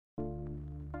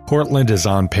Portland is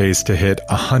on pace to hit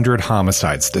 100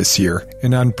 homicides this year,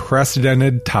 an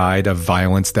unprecedented tide of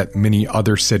violence that many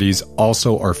other cities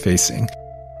also are facing.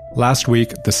 Last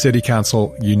week, the City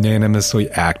Council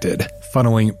unanimously acted,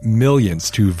 funneling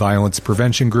millions to violence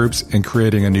prevention groups and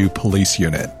creating a new police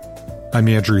unit. I'm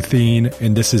Andrew Theen,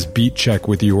 and this is Beat Check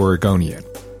with the Oregonian.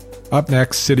 Up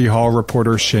next, City Hall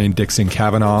reporter Shane Dixon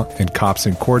Kavanaugh and Cops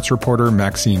and Courts reporter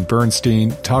Maxine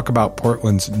Bernstein talk about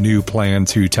Portland's new plan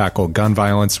to tackle gun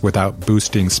violence without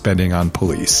boosting spending on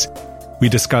police. We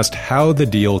discussed how the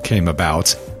deal came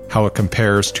about, how it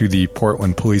compares to the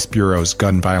Portland Police Bureau's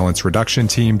gun violence reduction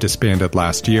team disbanded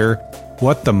last year,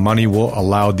 what the money will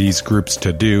allow these groups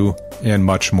to do, and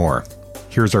much more.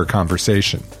 Here's our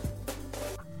conversation.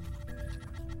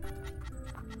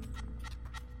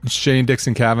 Shane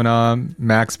Dixon Kavanaugh,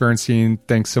 Max Bernstein,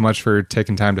 thanks so much for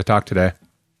taking time to talk today.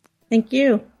 Thank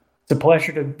you. It's a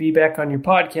pleasure to be back on your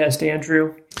podcast,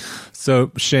 Andrew.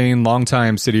 So, Shane,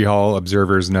 longtime City Hall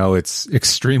observers know it's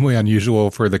extremely unusual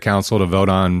for the council to vote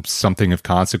on something of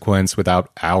consequence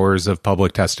without hours of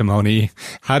public testimony.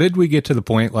 How did we get to the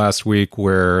point last week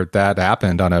where that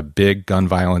happened on a big gun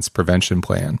violence prevention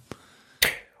plan?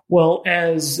 Well,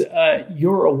 as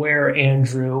you're aware,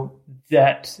 Andrew,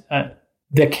 that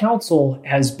the council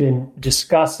has been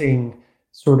discussing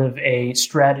sort of a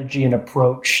strategy and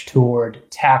approach toward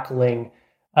tackling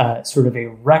sort of a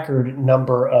record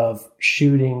number of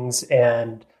shootings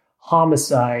and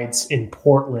homicides in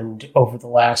Portland over the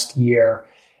last year.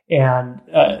 And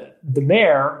the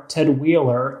mayor, Ted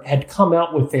Wheeler, had come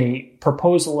out with a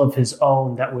proposal of his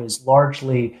own that was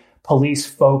largely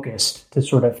police-focused to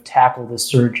sort of tackle the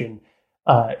surge in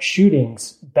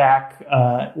shootings back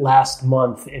last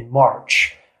month in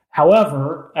March.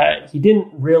 However, he didn't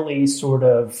really sort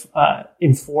of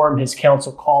inform his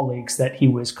council colleagues that he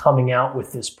was coming out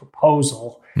with this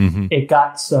proposal. Mm-hmm. It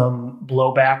got some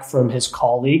blowback from his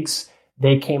colleagues.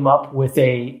 They came up with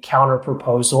a counter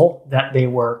proposal that they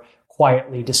were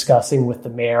quietly discussing with the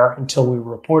mayor until we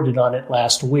reported on it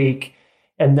last week.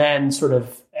 And then sort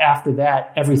of after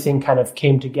that, everything kind of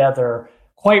came together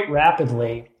quite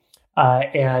rapidly.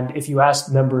 And if you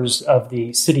asked members of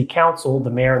the city council, the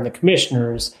mayor and the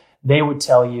commissioners, they would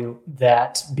tell you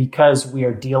that because we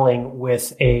are dealing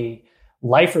with a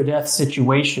life or death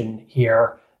situation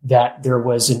here, that there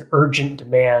was an urgent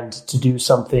demand to do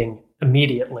something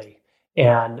immediately.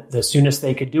 And the soonest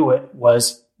they could do it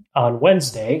was on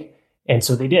Wednesday. And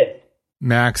so they did.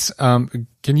 Max,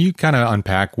 can you kind of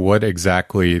unpack what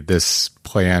exactly this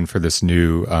plan for this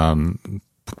new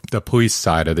the police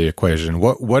side of the equation,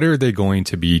 what are they going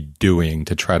to be doing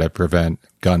to try to prevent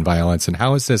gun violence? And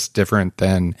how is this different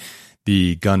than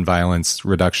the gun violence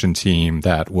reduction team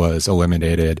that was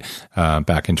eliminated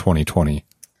back in 2020?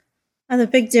 The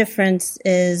big difference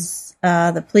is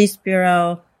the police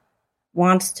bureau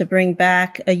wants to bring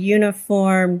back a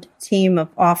uniformed team of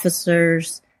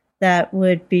officers that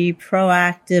would be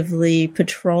proactively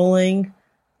patrolling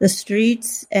the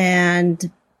streets and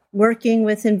working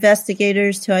with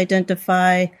investigators to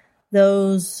identify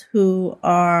those who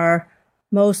are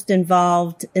most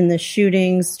involved in the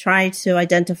shootings, try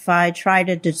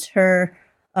to deter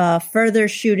further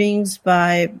shootings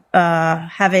by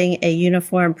having a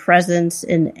uniform presence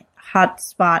in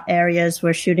hotspot areas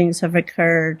where shootings have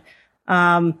occurred.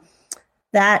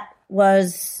 That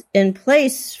was in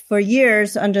place for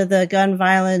years under the gun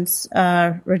violence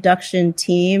reduction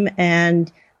team,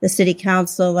 and the city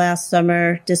council last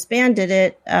summer disbanded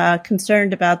it,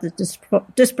 concerned about the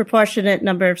disproportionate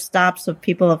number of stops of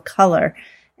people of color.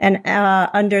 And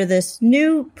under this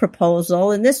new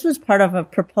proposal, and this was part of a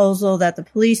proposal that the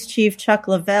police chief, Chuck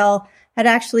Lavelle, had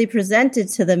actually presented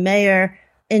to the mayor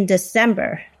in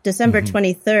December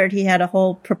 23rd. He had a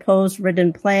whole proposed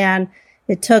written plan.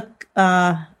 It took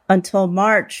until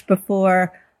March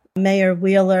before Mayor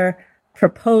Wheeler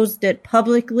proposed it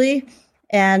publicly.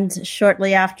 And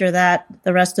shortly after that,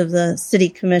 the rest of the city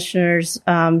commissioners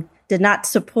did not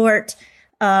support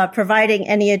providing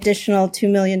any additional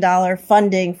 $2 million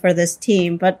funding for this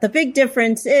team. But the big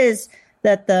difference is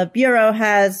that the Bureau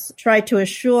has tried to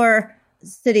assure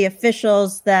city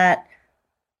officials that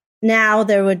now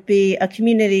there would be a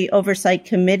community oversight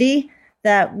committee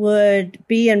that would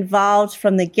be involved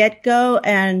from the get-go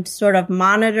and sort of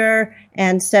monitor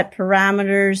and set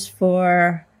parameters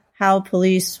for how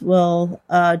police will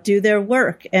do their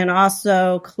work, and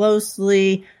also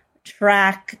closely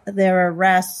track their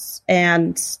arrests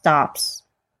and stops.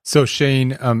 So,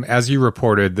 Shane, as you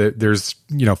reported, that there's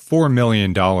 $4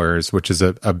 million, which is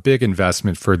a big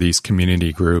investment for these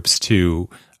community groups to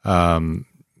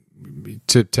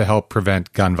to help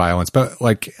prevent gun violence. But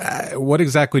what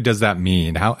exactly does that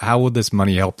mean? How will this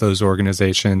money help those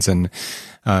organizations? And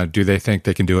do they think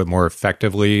they can do it more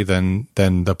effectively than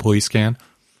the police can?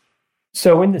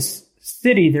 So in this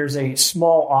city, there's a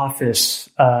small office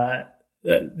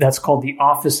that's called the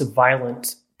Office of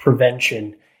Violence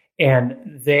Prevention. And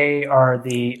they are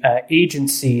the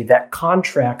agency that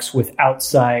contracts with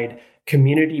outside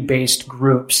community-based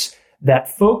groups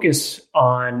that focus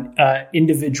on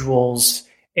individuals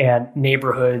and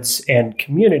neighborhoods and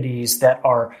communities that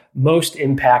are most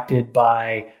impacted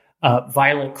by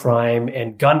violent crime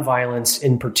and gun violence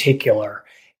in particular.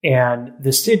 And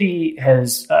the city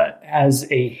has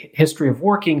a history of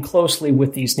working closely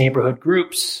with these neighborhood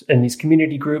groups and these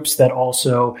community groups that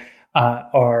also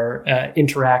are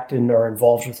interact and are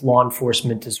involved with law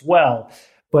enforcement as well.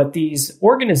 But these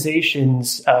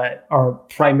organizations are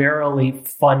primarily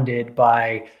funded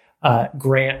by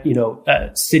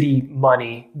city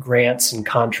money, grants and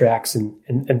contracts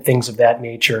and things of that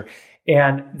nature.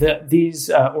 And these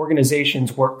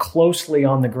organizations work closely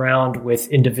on the ground with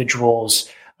individuals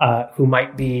who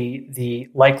might be the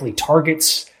likely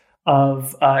targets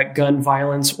of gun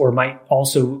violence or might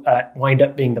also wind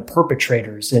up being the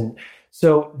perpetrators. And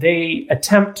so they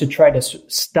attempt to try to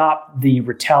stop the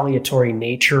retaliatory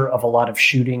nature of a lot of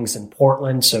shootings in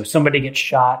Portland. So somebody gets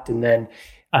shot and then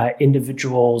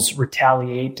individuals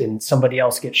retaliate and somebody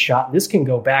else gets shot. This can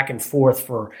go back and forth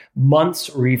for months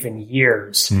or even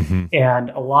years. Mm-hmm. And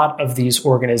a lot of these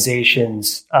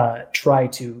organizations try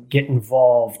to get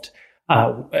involved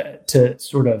to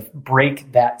sort of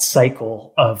break that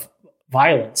cycle of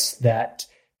violence that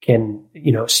can,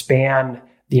 span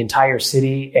the entire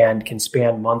city and can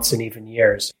span months and even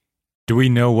years. Do we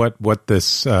know what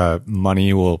this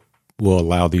money will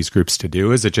allow these groups to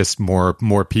do? Is it just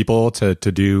more people to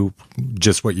do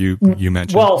just what you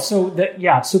mentioned? Well, so the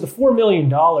 $4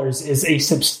 million is a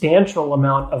substantial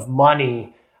amount of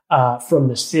money from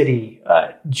the city.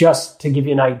 Just to give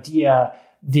you an idea,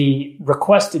 the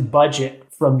requested budget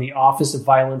from the Office of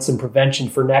Violence and Prevention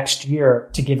for next year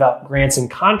to give out grants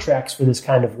and contracts for this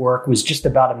kind of work was just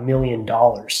about $1 million.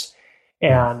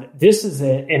 And this is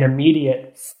an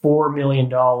immediate $4 million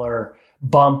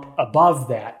bump above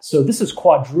that. So this is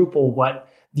quadruple what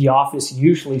the office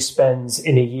usually spends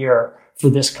in a year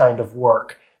for this kind of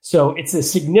work. So it's a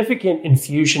significant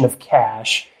infusion of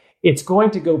cash. It's going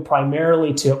to go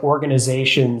primarily to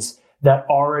organizations that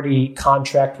already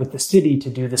contract with the city to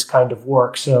do this kind of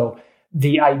work. So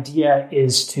the idea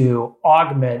is to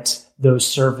augment those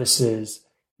services,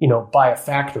 by a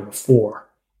factor of 4.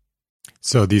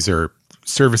 So these are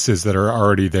services that are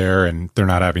already there and they're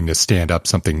not having to stand up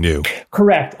something new.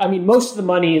 Correct. I mean, most of the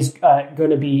money is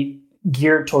going to be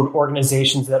geared toward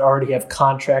organizations that already have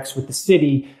contracts with the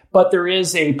city, but there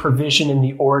is a provision in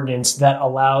the ordinance that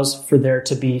allows for there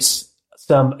to be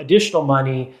some additional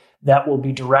money that will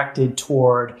be directed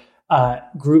toward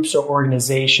groups or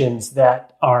organizations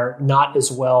that are not as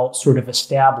well sort of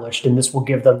established. And this will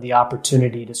give them the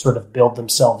opportunity to sort of build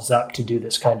themselves up to do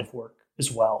this kind of work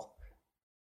as well.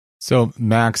 So,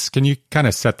 Max, can you kind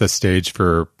of set the stage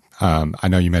for, I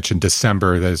know you mentioned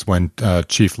December, that is when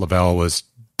Chief Lavelle was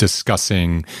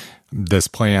discussing this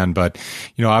plan, but,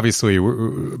 obviously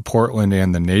Portland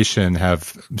and the nation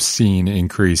have seen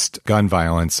increased gun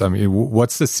violence. I mean,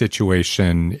 what's the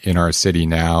situation in our city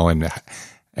now,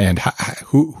 and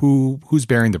who's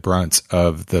bearing the brunt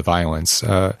of the violence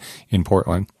in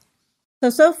Portland?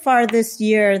 So far this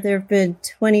year, there have been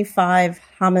 25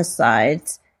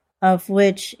 homicides, of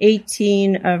which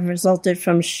 18 have resulted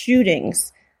from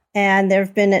shootings. And there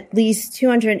have been at least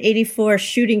 284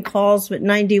 shooting calls with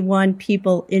 91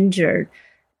 people injured.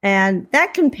 And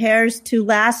that compares to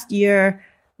last year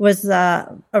was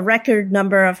a record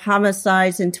number of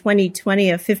homicides in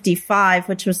 2020 of 55,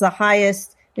 which was the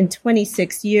highest in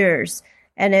 26 years.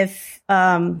 And if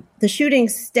the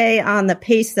shootings stay on the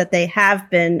pace that they have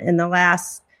been in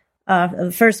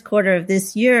the first quarter of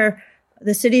this year,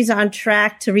 the city's on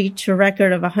track to reach a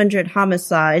record of 100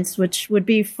 homicides, which would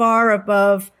be far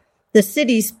above the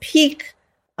city's peak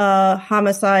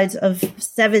homicides of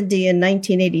 70 in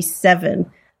 1987.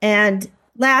 And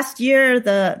last year,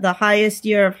 the highest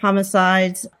year of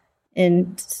homicides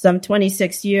in some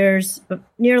 26 years,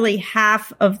 nearly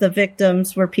half of the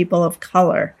victims were people of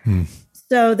color.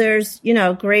 So there's,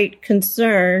 great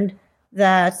concern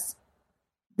that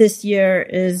this year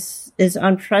is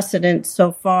unprecedented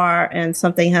so far and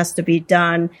something has to be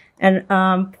done. And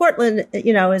Portland,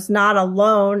 is not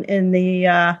alone in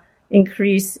the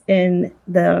increase in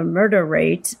the murder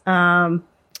rate.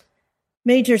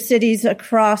 Major cities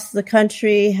across the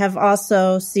country have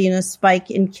also seen a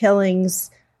spike in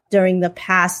killings during the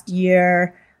past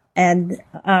year. And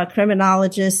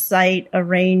criminologists cite a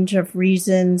range of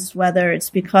reasons, whether it's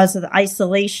because of the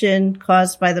isolation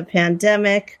caused by the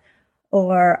pandemic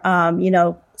or,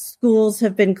 schools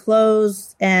have been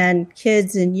closed and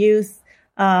kids and youth,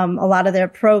 a lot of their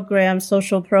programs,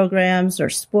 social programs or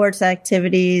sports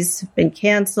activities have been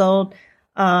canceled.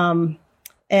 And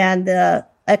the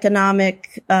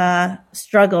economic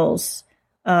struggles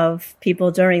of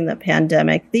people during the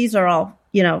pandemic. These are all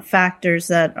factors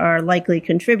that are likely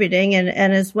contributing.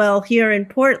 And as well here in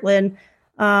Portland,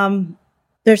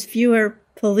 there's fewer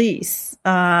police.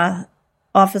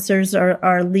 Officers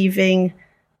are leaving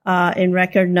in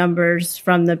record numbers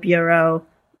from the Bureau,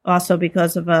 also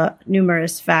because of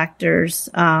numerous factors.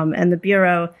 And the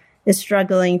Bureau is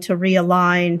struggling to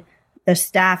realign the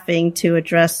staffing to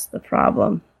address the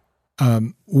problem.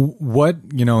 What,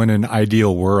 in an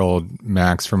ideal world,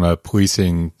 Max, from a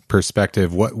policing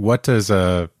perspective, what does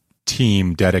a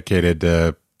team dedicated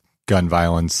to gun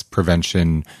violence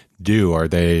prevention do? Are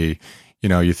they,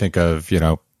 you think of,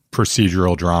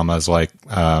 procedural dramas like,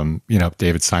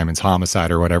 David Simon's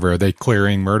Homicide or whatever? Are they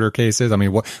clearing murder cases? I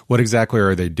mean, what exactly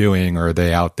are they doing? Or are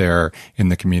they out there in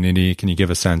the community? Can you give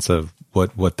a sense of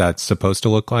what that's supposed to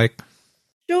look like?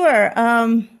 Sure.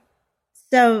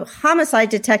 So homicide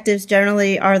detectives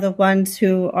generally are the ones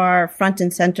who are front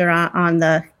and center on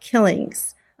the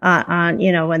killings,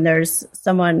 when there's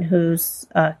someone who's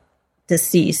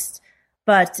deceased.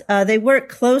 But they work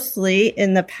closely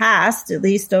in the past, at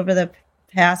least over the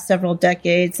past several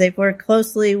decades. They've worked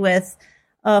closely with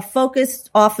focused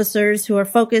officers who are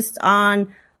focused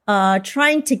on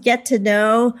trying to get to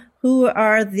know who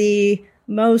are the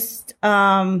most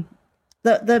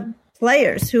the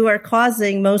players who are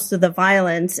causing most of the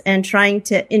violence and trying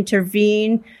to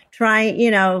intervene,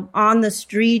 on the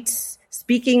streets,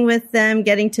 speaking with them,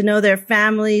 getting to know their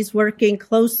families, working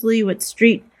closely with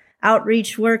street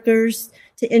outreach workers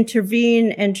to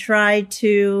intervene and try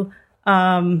to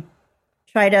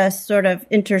sort of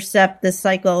intercept the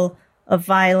cycle of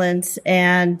violence.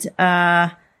 And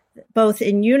both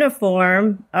in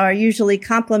uniform are usually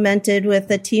complemented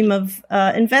with a team of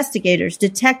investigators,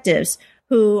 detectives,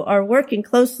 who are working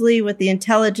closely with the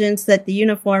intelligence that the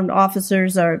uniformed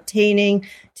officers are obtaining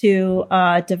to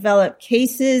develop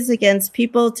cases against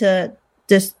people to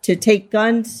take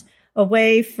guns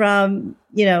away from,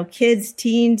 kids,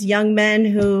 teens, young men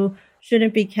who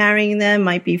shouldn't be carrying them,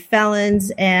 might be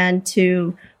felons, and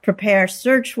to prepare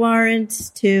search warrants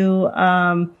to,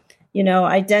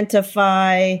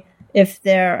 identify if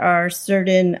there are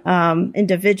certain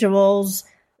individuals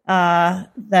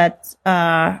that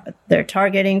they're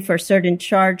targeting for certain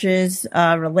charges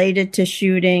related to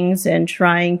shootings and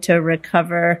trying to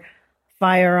recover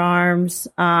firearms.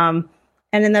 And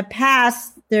in the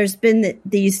past, there's been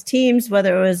these teams,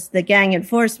 whether it was the gang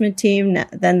enforcement team,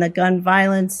 then the gun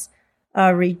violence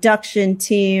reduction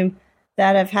team,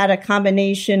 that have had a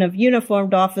combination of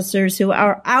uniformed officers who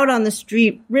are out on the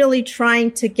street really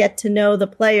trying to get to know the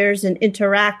players and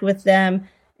interact with them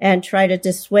and try to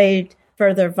dissuade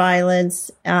further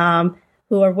violence,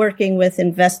 who are working with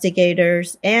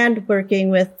investigators and working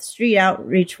with street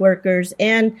outreach workers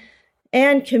and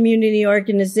community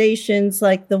organizations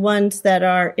like the ones that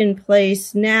are in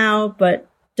place now but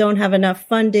don't have enough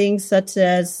funding, such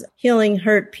as Healing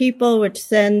Hurt People, which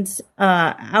sends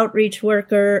outreach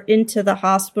worker into the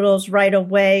hospitals right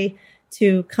away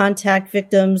to contact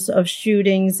victims of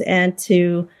shootings and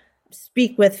to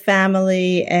speak with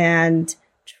family and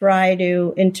try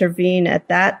to intervene at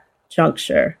that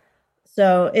juncture.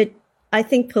 So I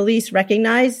think police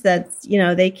recognize that,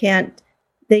 they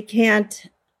can't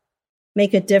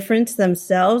make a difference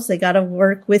themselves. They got to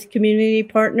work with community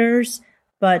partners.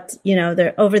 But,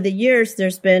 over the years,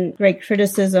 there's been great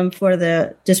criticism for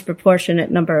the disproportionate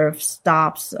number of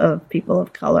stops of people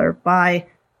of color by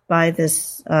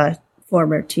this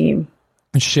former team.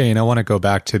 Shane, I want to go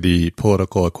back to the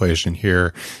political equation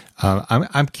here.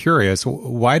 I'm curious,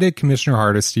 why did Commissioner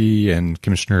Hardesty and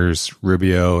Commissioners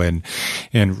Rubio and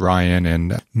Ryan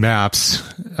and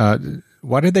Mapps,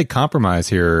 why did they compromise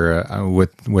here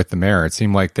with the mayor? It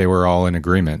seemed like they were all in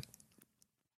agreement.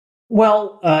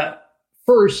 Well,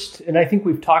 first, and I think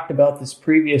we've talked about this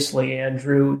previously,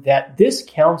 Andrew, that this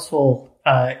council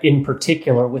in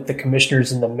particular with the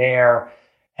commissioners and the mayor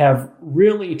have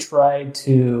really tried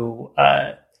to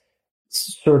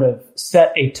sort of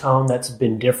set a tone that's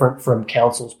been different from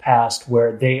councils past,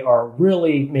 where they are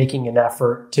really making an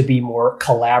effort to be more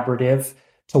collaborative,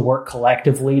 to work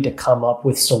collectively to come up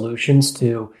with solutions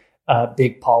to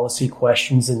big policy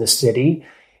questions in the city.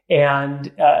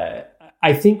 And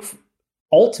I think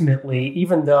ultimately,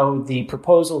 even though the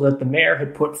proposal that the mayor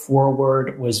had put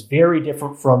forward was very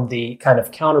different from the kind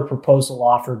of counter proposal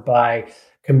offered by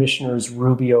Commissioners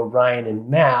Rubio, Ryan,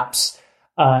 and Mapps,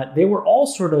 they were all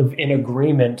sort of in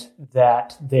agreement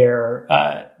that there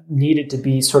needed to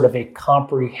be sort of a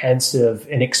comprehensive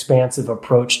and expansive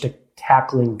approach to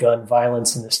tackling gun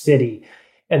violence in the city,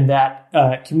 and that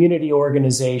community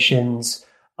organizations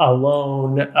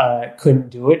alone couldn't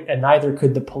do it, and neither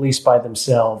could the police by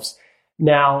themselves.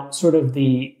 Now, sort of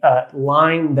the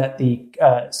line that the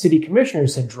city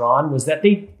commissioners had drawn was that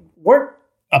they weren't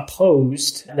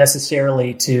opposed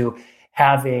necessarily to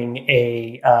having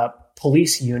a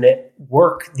police unit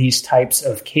work these types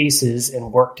of cases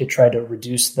and work to try to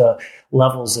reduce the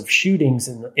levels of shootings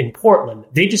in Portland.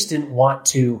 They just didn't want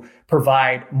to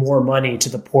provide more money to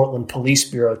the Portland Police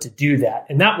Bureau to do that.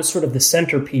 And that was sort of the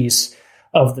centerpiece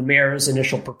of the mayor's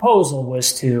initial proposal,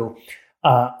 was to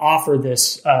offer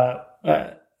this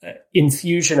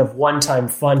infusion of one-time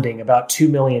funding, about $2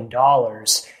 million,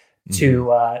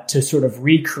 to sort of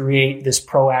recreate this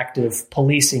proactive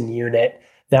policing unit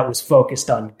that was focused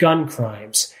on gun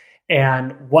crimes.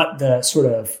 And what the sort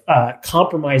of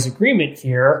compromise agreement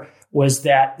here was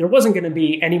that there wasn't going to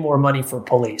be any more money for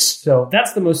police. So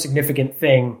that's the most significant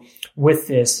thing with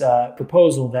this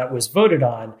proposal that was voted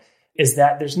on, is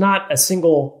that there's not a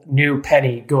single new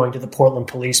penny going to the Portland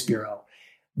Police Bureau.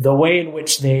 The way in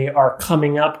which they are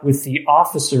coming up with the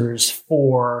officers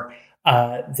for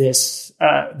this,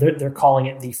 they're calling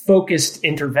it the Focused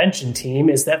Intervention Team,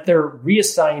 is that they're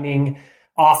reassigning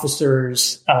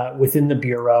officers within the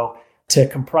Bureau to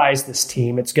comprise this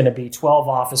team. It's going to be 12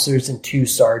 officers and 2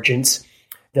 sergeants.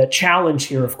 The challenge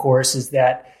here, of course, is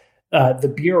that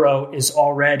the Bureau is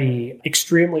already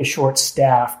extremely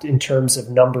short-staffed in terms of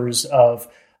numbers of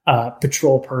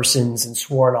patrol persons and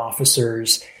sworn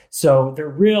officers. So they're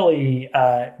really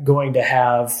going to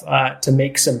have to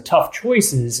make some tough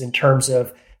choices in terms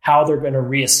of how they're going to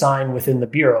reassign within the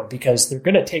Bureau, because they're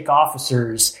going to take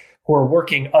officers who are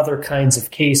working other kinds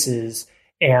of cases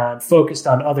and focused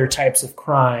on other types of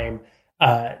crime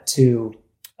to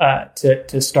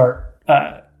start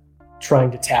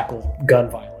trying to tackle gun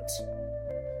violence.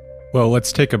 Well,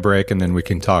 let's take a break and then we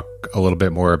can talk a little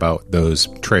bit more about those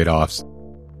trade-offs.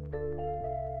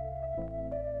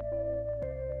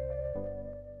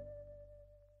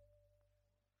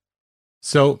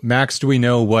 So, Max, do we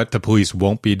know what the police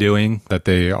won't be doing that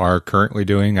they are currently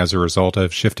doing as a result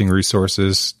of shifting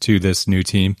resources to this new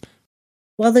team?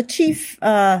 Well, the Chief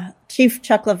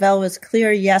Chuck Lavelle was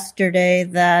clear yesterday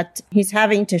that he's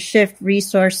having to shift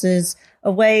resources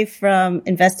away from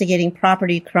investigating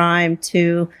property crime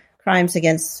to crimes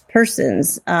against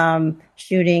persons,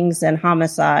 shootings and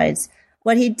homicides.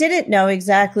 What he didn't know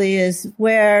exactly is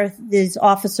where these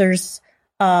officers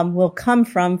will come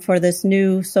from for this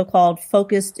new so-called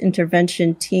focused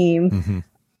intervention team. Mm-hmm.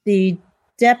 The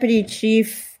deputy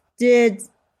chief did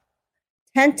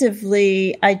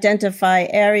tentatively identify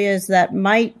areas that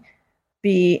might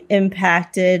be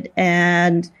impacted,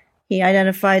 and he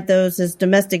identified those as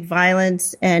domestic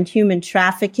violence and human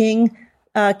trafficking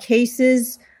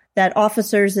cases, that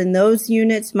officers in those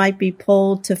units might be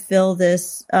pulled to fill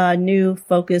this new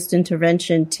focused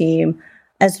intervention team,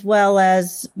 as well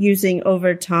as using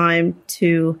overtime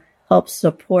to help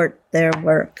support their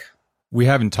work. We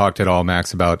haven't talked at all,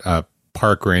 Max, about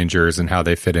park rangers and how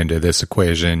they fit into this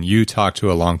equation. You talked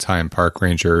to a longtime park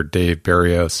ranger, Dave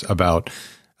Barrios, about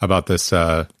this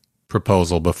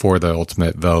proposal before the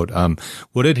ultimate vote.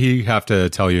 What did he have to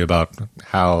tell you about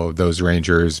how those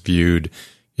rangers viewed,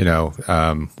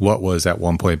 what was at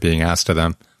one point being asked of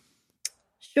them?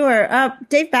 Sure.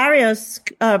 Dave Barrios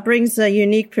brings a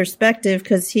unique perspective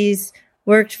because he's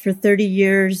worked for 30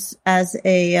 years as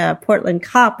a Portland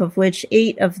cop, of which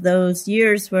 8 of those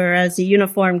years were as a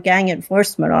uniformed gang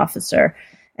enforcement officer.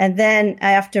 And then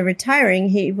after retiring,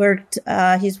 he's worked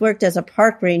as a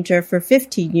park ranger for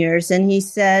 15 years. And he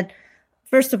said,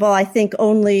 first of all, I think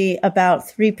only about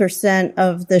 3%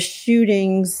 of the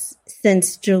shootings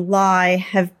since July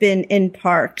have been in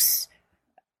parks.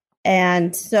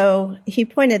 And so he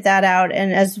pointed that out.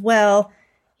 And as well,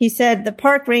 he said the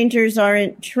park rangers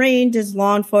aren't trained as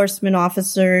law enforcement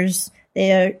officers.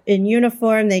 They are in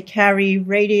uniform. They carry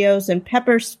radios and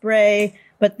pepper spray,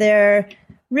 but they're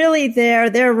really there.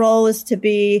 Their role is to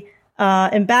be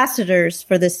ambassadors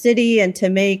for the city and to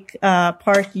make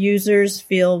park users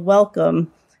feel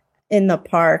welcome in the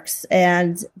parks.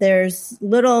 And there's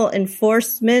little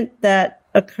enforcement that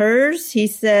occurs. He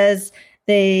says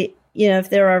if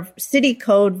there are city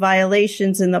code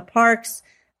violations in the parks,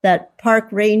 that park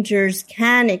rangers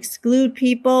can exclude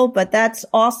people, but that's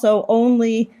also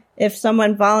only if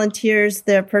someone volunteers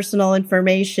their personal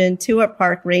information to a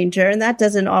park ranger, and that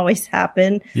doesn't always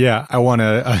happen. Yeah, I want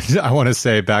to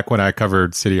say back when I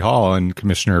covered City Hall and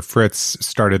Commissioner Fritz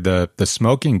started the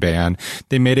smoking ban,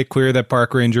 they made it clear that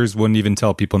park rangers wouldn't even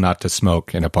tell people not to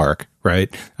smoke in a park,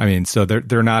 right? I mean, so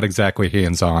they're not exactly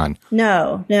hands-on.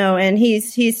 No, and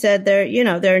he said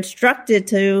they're instructed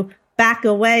to back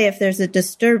away if there's a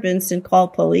disturbance and call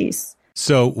police.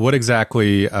 So what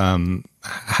exactly,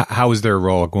 how is their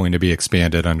role going to be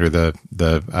expanded under the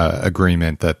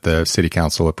agreement that the city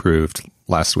council approved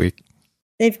last week?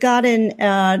 They've gotten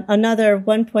another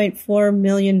 $1.4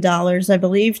 million, I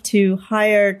believe, to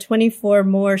hire 24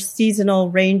 more seasonal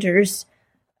rangers.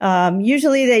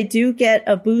 Usually they do get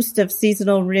a boost of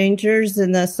seasonal rangers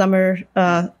in the summer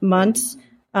months.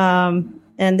 And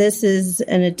this is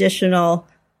an additional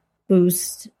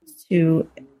boost to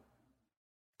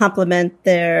complement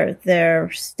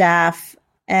their staff.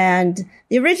 And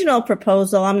the original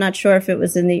proposal, I'm not sure if it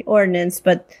was in the ordinance,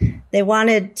 but they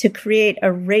wanted to create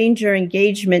a ranger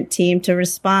engagement team to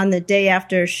respond the day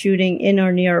after a shooting in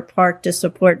or near a park to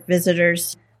support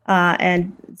visitors.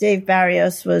 And Dave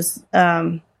Barrios was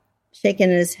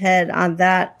shaking his head on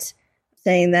that,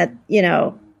 saying that,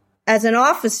 as an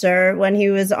officer, when he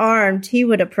was armed,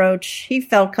 he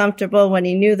felt comfortable when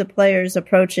he knew the players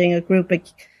approaching a group of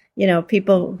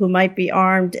people who might be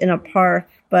armed in a park.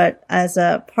 But as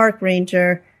a park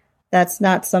ranger, that's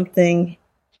not something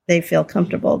they feel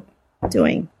comfortable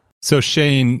doing. So,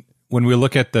 Shane, when we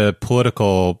look at the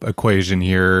political equation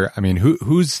here, I mean,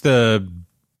 who's the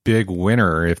big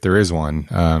winner, if there is one,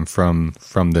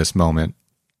 from this moment?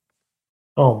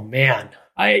 Oh, man.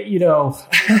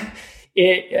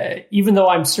 Even though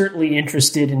I'm certainly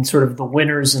interested in sort of the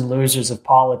winners and losers of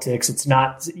politics, it's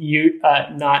not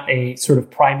a sort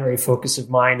of primary focus of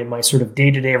mine in my sort of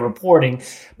day-to-day reporting.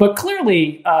 But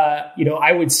clearly,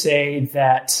 I would say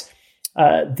that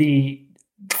the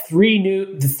three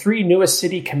newest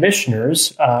city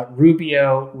commissioners,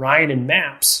 Rubio, Ryan, and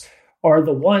Mapps, are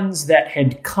the ones that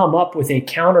had come up with a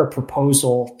counter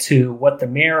proposal to what the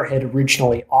mayor had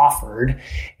originally offered.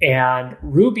 And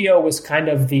Rubio was kind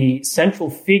of the central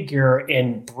figure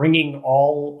in bringing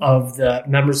all of the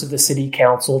members of the city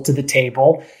council to the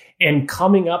table and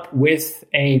coming up with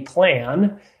a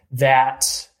plan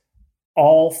that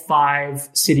all 5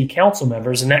 city council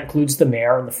members, and that includes the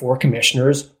mayor and the 4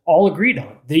 commissioners, all agreed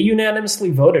on. They unanimously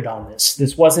voted on this.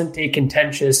 This wasn't a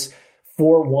contentious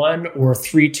 4-1 or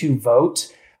 3-2 vote.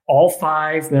 All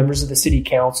 5 members of the city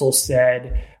council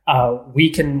said, we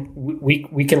can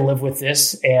live with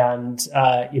this, and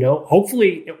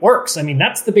hopefully it works. I mean,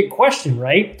 that's the big question,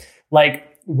 right?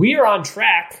 Like, we are on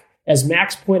track, as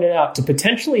Max pointed out, to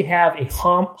potentially have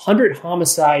 100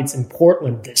 homicides in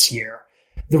Portland this year.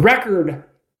 The record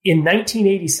in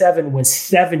 1987 was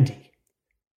 70.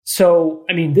 So,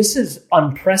 I mean, this is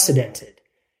unprecedented.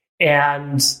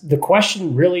 And the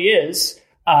question really is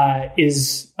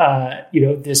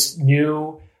this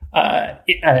new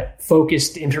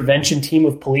focused intervention team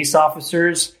of police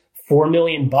officers, $4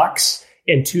 million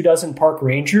and 24 park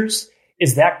rangers,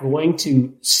 is that going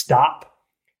to stop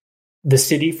the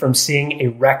city from seeing a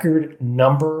record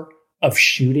number of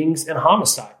shootings and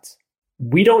homicides?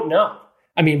 We don't know.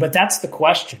 I mean, but that's the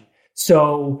question.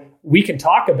 So we can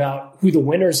talk about who the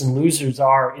winners and losers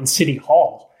are in City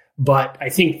Hall. But I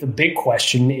think the big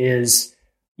question is,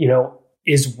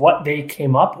 is what they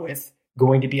came up with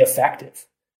going to be effective?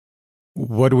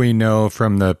 What do we know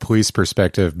from the police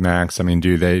perspective, Max? I mean,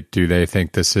 do they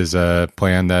think this is a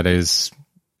plan that is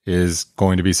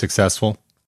going to be successful?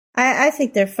 I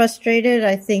think they're frustrated.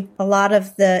 I think a lot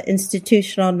of the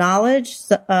institutional knowledge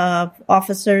of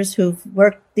officers who've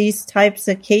worked these types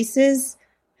of cases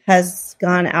has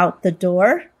gone out the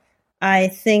door. I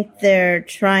think they're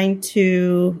trying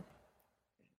to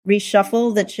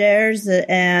reshuffle the chairs,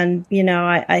 and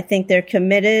I think they're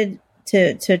committed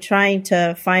to trying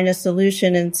to find a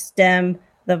solution and stem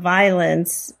the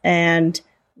violence, and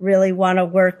really want to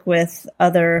work with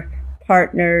other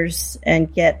partners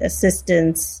and get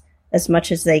assistance as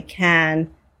much as they can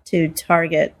to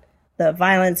target the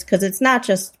violence, because it's not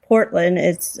just Portland,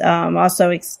 it's also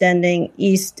extending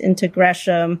east into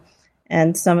Gresham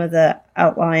and some of the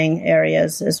outlying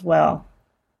areas as well.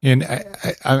 And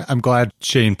I'm glad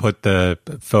Shane put the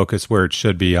focus where it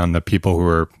should be, on the people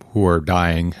who are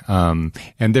dying. And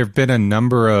there have been a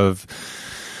number of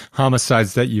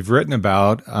homicides that you've written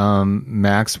about,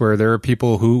 Max, where there are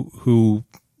people who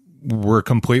were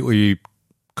completely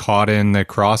caught in the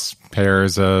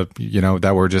crosshairs of,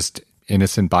 that were just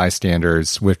innocent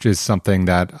bystanders, which is something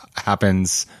that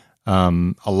happens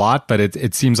a lot, but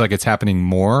it seems like it's happening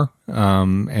more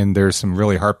and there's some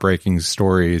really heartbreaking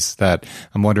stories that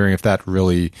I'm wondering if that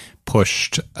really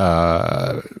pushed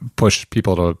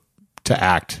people to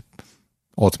act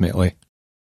ultimately.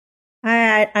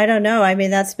 I don't know. I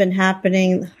mean, that's been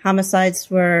happening. Homicides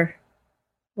were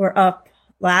up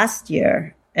last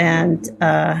year, and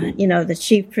the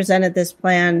chief presented this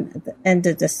plan at the end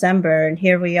of December, and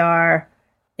here we are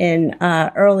in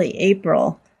early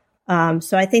April.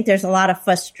 So I think there's a lot of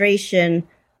frustration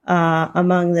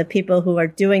among the people who are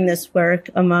doing this work,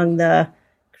 among the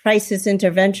crisis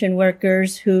intervention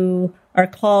workers who are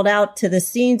called out to the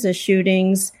scenes of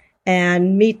shootings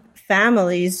and meet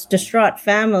families, distraught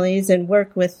families, and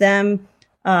work with them,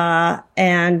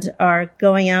 and are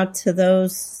going out to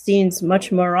those scenes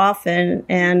much more often.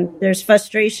 And there's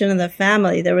frustration in the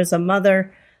family. There was a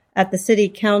mother at the city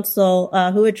council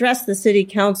who addressed the city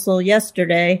council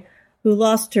yesterday who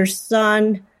lost her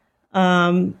son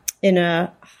in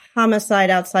a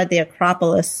homicide outside the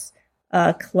Acropolis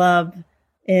club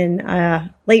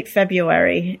in late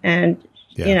February. And,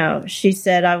 she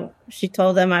said, she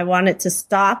told them, I want it to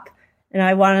stop and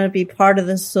I wanted to be part of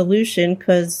the solution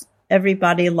because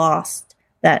everybody lost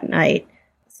that night.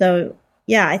 So,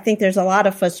 yeah, I think there's a lot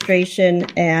of frustration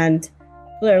and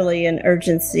clearly an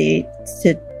urgency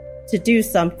to do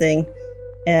something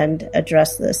and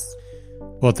address this.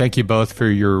 Well, thank you both for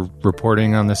your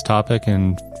reporting on this topic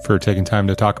and for taking time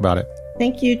to talk about it.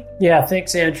 Thank you. Yeah,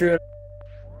 thanks, Andrew.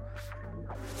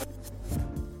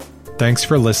 Thanks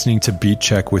for listening to Beat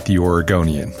Check with the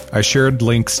Oregonian. I shared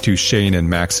links to Shane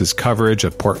and Max's coverage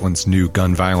of Portland's new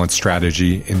gun violence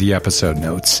strategy in the episode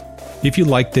notes. If you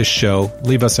like this show,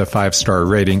 leave us a 5-star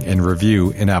rating and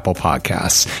review in Apple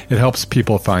Podcasts. It helps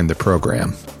people find the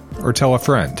program. Or tell a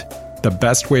friend. The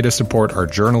best way to support our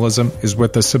journalism is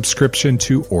with a subscription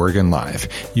to Oregon Live.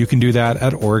 You can do that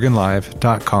at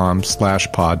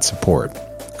OregonLive.com/pod support.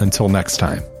 Until next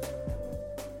time.